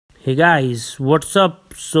Hey guys, what's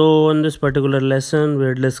up? So in this particular lesson,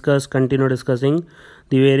 we'll continue discussing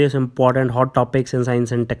the various important hot topics in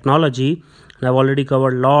science and technology. And I've already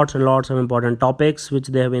covered lots and lots of important topics which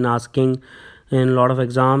they have been asking in a lot of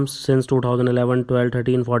exams since 2011, 12,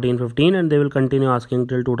 13, 14, 15, and they will continue asking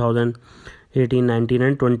till 2018, 19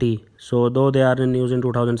 and 20. So though they are in use in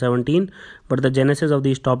 2017, but the genesis of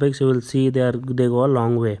these topics you will see they go a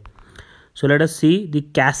long way. So let us see the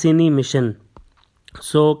Cassini mission.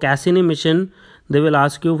 So Cassini mission, they will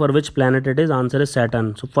ask you for which planet it is. Answer is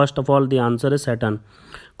Saturn. So first of all, the answer is Saturn.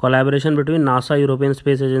 Collaboration between NASA, European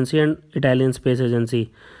Space Agency and Italian Space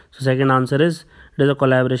Agency. So second answer is it is a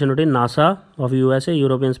collaboration between NASA of USA,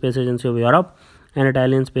 European Space Agency of Europe and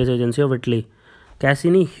Italian Space Agency of Italy.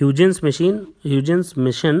 Cassini-Huygens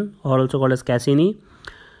mission, or also called as Cassini,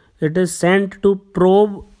 it is sent a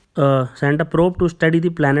probe to study the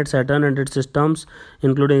planet Saturn and its systems,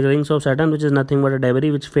 including rings of Saturn, which is nothing but a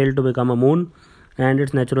debris which failed to become a moon, and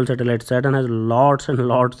its natural satellite. Saturn has lots and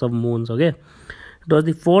lots of moons. Okay, it was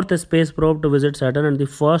the fourth space probe to visit Saturn and the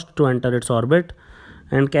first to enter its orbit.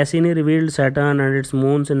 And Cassini revealed Saturn and its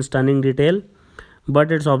moons in stunning detail,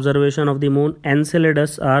 but its observation of the moon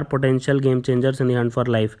Enceladus are potential game changers in the hunt for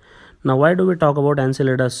life. Now, why do we talk about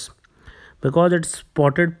Enceladus? Because it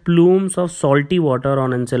spotted plumes of salty water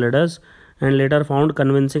on Enceladus and later found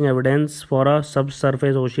convincing evidence for a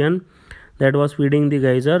subsurface ocean that was feeding the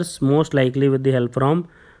geysers, most likely with the help from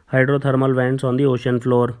hydrothermal vents on the ocean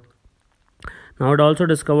floor. Now it also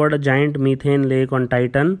discovered a giant methane lake on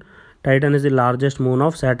Titan. Titan is the largest moon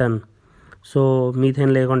of Saturn. So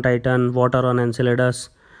methane lake on Titan, water on Enceladus.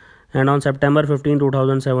 And on September 15,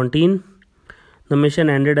 2017, the mission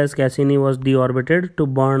ended as Cassini was deorbited to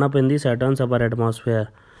burn up in the Saturn's upper atmosphere.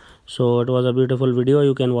 So it was a beautiful video.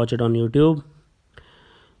 You can watch it on YouTube.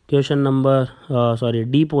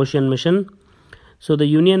 Deep Ocean Mission. So the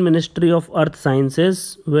Union Ministry of Earth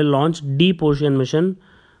Sciences will launch Deep Ocean Mission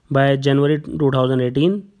by January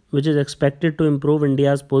 2018, which is expected to improve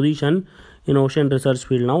India's position in ocean research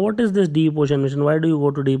field. Now, what is this Deep Ocean Mission? Why do you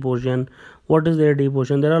go to Deep Ocean? What is there Deep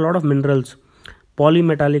Ocean? There are a lot of minerals.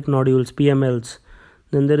 Polymetallic nodules, PMLs.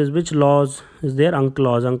 Then there is which laws is there?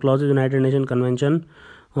 UNCLOS. UNCLOS is United Nations Convention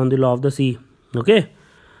on the Law of the Sea. Okay.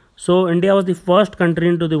 So India was the first country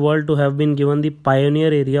into the world to have been given the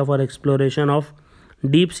pioneer area for exploration of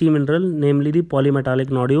deep sea mineral, namely the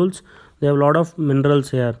polymetallic nodules. They have a lot of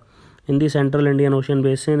minerals here in the Central Indian Ocean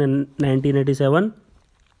Basin in 1987,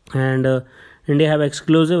 and India have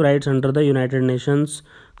exclusive rights under the United Nations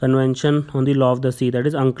Convention on the Law of the Sea, that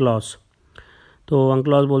is UNCLOS. तो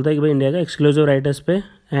UNCLOS बोलता है कि भाई India का exclusive right है इस पे.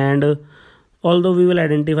 And although we will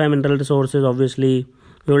identify mineral resources, obviously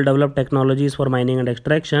we will develop technologies for mining and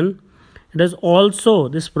extraction. It is also,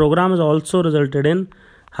 this programme is also resulted in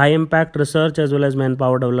high impact research as well as man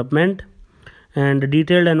power development, and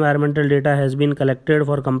detailed environmental data has been collected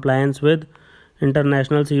for compliance with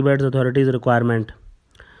International Seabeds Authority's requirement.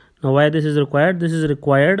 Now, why this is required? This is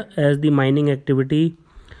required as the mining activity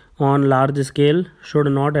on large scale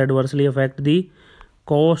should not adversely affect the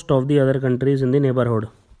coast of the other countries in the neighborhood.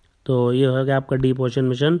 तो ये हो गया आपका deep ocean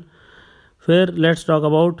mission. फिर let's talk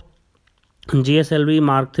about GSLV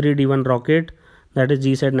Mark 3 D1 rocket, that is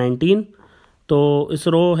GSAT 19. So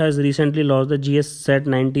ISRO has recently launched the GSAT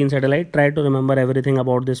 19 satellite. Try to remember everything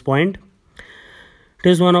about this point. It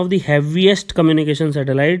is one of the heaviest communication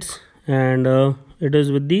satellites, and it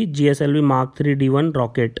is with the GSLV Mark 3 D1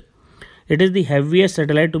 rocket. It is the heaviest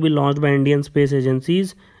satellite to be launched by Indian space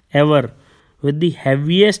agencies ever, with the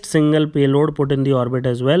heaviest single payload put in the orbit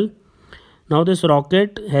as well. Now this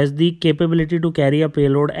rocket has the capability to carry a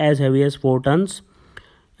payload as heavy as 4 tons.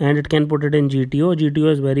 And it can put it in GTO.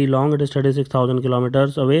 GTO is very long. It is 36,000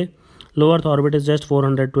 kilometers away. Low Earth orbit is just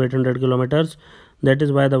 400 to 800 kilometers. That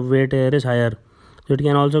is why the weight here is higher. So it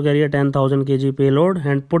can also carry a 10,000 kg payload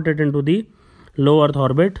and put it into the low Earth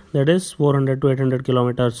orbit, that is 400 to 800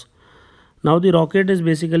 kilometers. Now the rocket is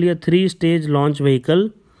basically a 3-stage launch vehicle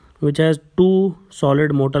which has 2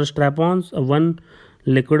 solid motor strap-ons, one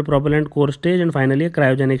liquid propellant core stage, and finally a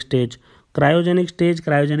cryogenic stage.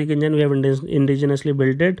 Cryogenic engine, we have indigenously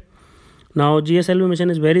built it. Now GSLV mission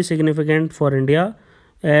is very significant for India,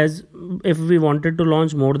 as if we wanted to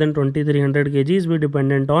launch more than 2300 kgs, we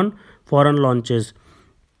dependent on foreign launches.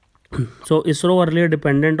 So ISRO earlier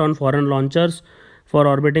dependent on foreign launchers for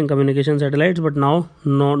orbiting communication satellites, but now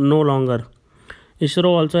no longer.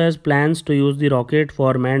 ISRO also has plans to use the rocket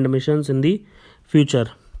for manned missions in the future.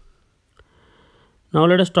 Now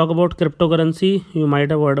let us talk about cryptocurrency. You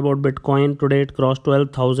might have heard about Bitcoin. Today it crossed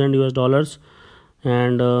 $12,000 US,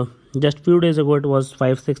 and just few days ago it was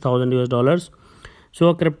 $5,000-6,000 US. So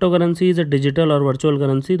a cryptocurrency is a digital or virtual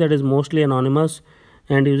currency that is mostly anonymous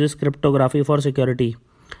and uses cryptography for security.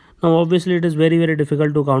 Now obviously it is very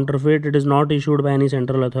difficult to counterfeit. It is not issued by any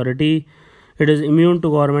central authority. It is immune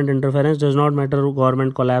to government interference. Does not matter if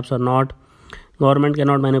government collapse or not. Government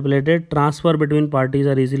cannot manipulate it. Transfer between parties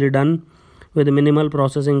are easily done with minimal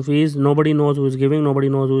processing fees. Nobody knows who is giving, nobody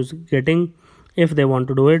knows who is getting if they want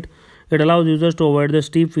to do it. It allows users to avoid the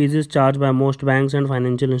steep fees charged by most banks and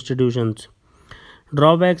financial institutions.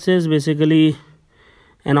 Drawbacks is basically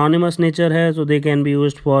anonymous nature hai, so they can be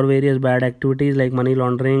used for various bad activities like money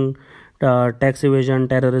laundering, tax evasion,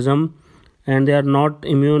 terrorism, and they are not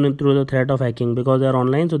immune through the threat of hacking because they are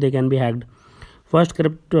online, so they can be hacked. First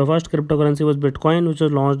cryptocurrency was Bitcoin, which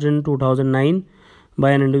was launched in 2009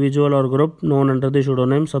 by an individual or group known under the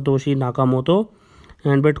pseudonym Satoshi Nakamoto,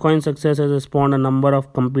 and Bitcoin's success has spawned a number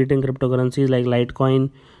of competing cryptocurrencies like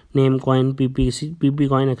Litecoin, Namecoin, PP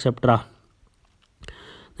coin, etc.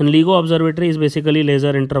 Then LIGO observatory is basically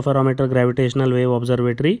laser interferometer gravitational wave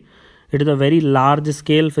observatory. It is a very large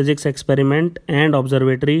scale physics experiment and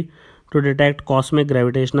observatory to detect cosmic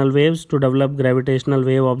gravitational waves, to develop gravitational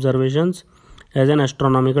wave observations as an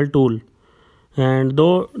astronomical tool. And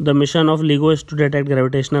though the mission of LIGO is to detect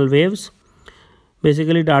gravitational waves,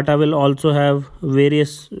 basically data will also have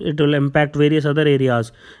it will impact various other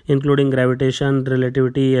areas including gravitation,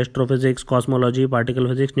 relativity, astrophysics, cosmology, particle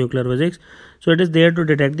physics, nuclear physics. So it is there to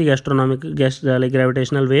detect the like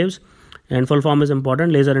gravitational waves, and full form is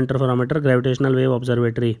important: laser interferometer gravitational wave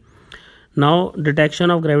observatory. Now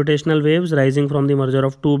detection of gravitational waves rising from the merger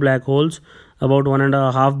of two black holes about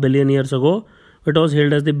 1.5 billion years ago, it was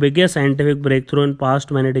hailed as the biggest scientific breakthrough in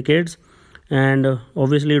past many decades, and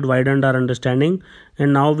obviously it widened our understanding,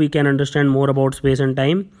 and now we can understand more about space and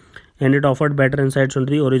time, and it offered better insights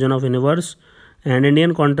into the origin of universe. And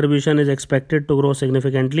Indian contribution is expected to grow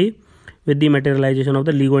significantly with the materialization of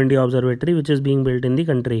the LIGO India Observatory, which is being built in the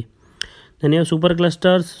country. Then you have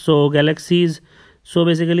superclusters, so galaxies, so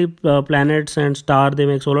basically planets and stars, they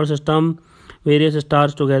make solar system. Various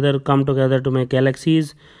stars come together to make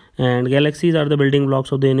galaxies, and galaxies are the building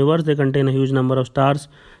blocks of the universe. They contain a huge number of stars,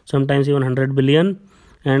 sometimes even 100 billion,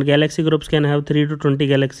 and galaxy groups can have 3 to 20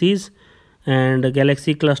 galaxies, and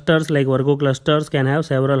galaxy clusters like Virgo clusters can have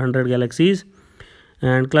several hundred galaxies,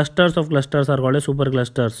 and clusters of clusters are called as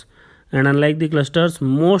superclusters. And unlike the clusters,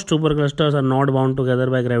 most superclusters are not bound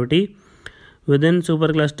together by gravity. Within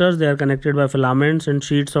superclusters, they are connected by filaments and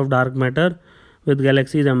sheets of dark matter with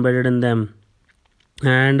galaxies embedded in them.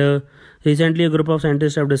 And recently a group of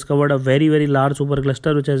scientists have discovered a very large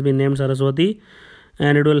supercluster which has been named Saraswati,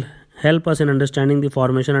 and it will help us in understanding the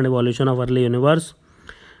formation and evolution of early universe.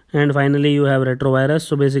 And finally you have retrovirus.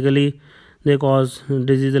 So basically they cause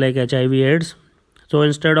disease like HIV, AIDS. So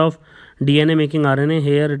instead of DNA making RNA,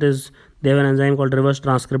 here they have an enzyme called reverse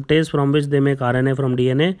transcriptase from which they make RNA from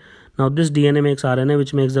DNA. Now this DNA makes RNA,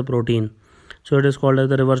 which makes the protein. So it is called as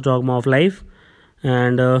the reverse dogma of life.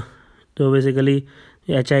 And so basically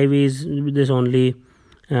HIV is this only,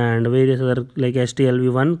 and various other like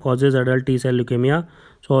STLV1 causes adult T cell leukemia.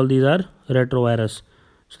 So all these are retrovirus.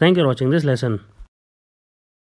 So thank you for watching this lesson.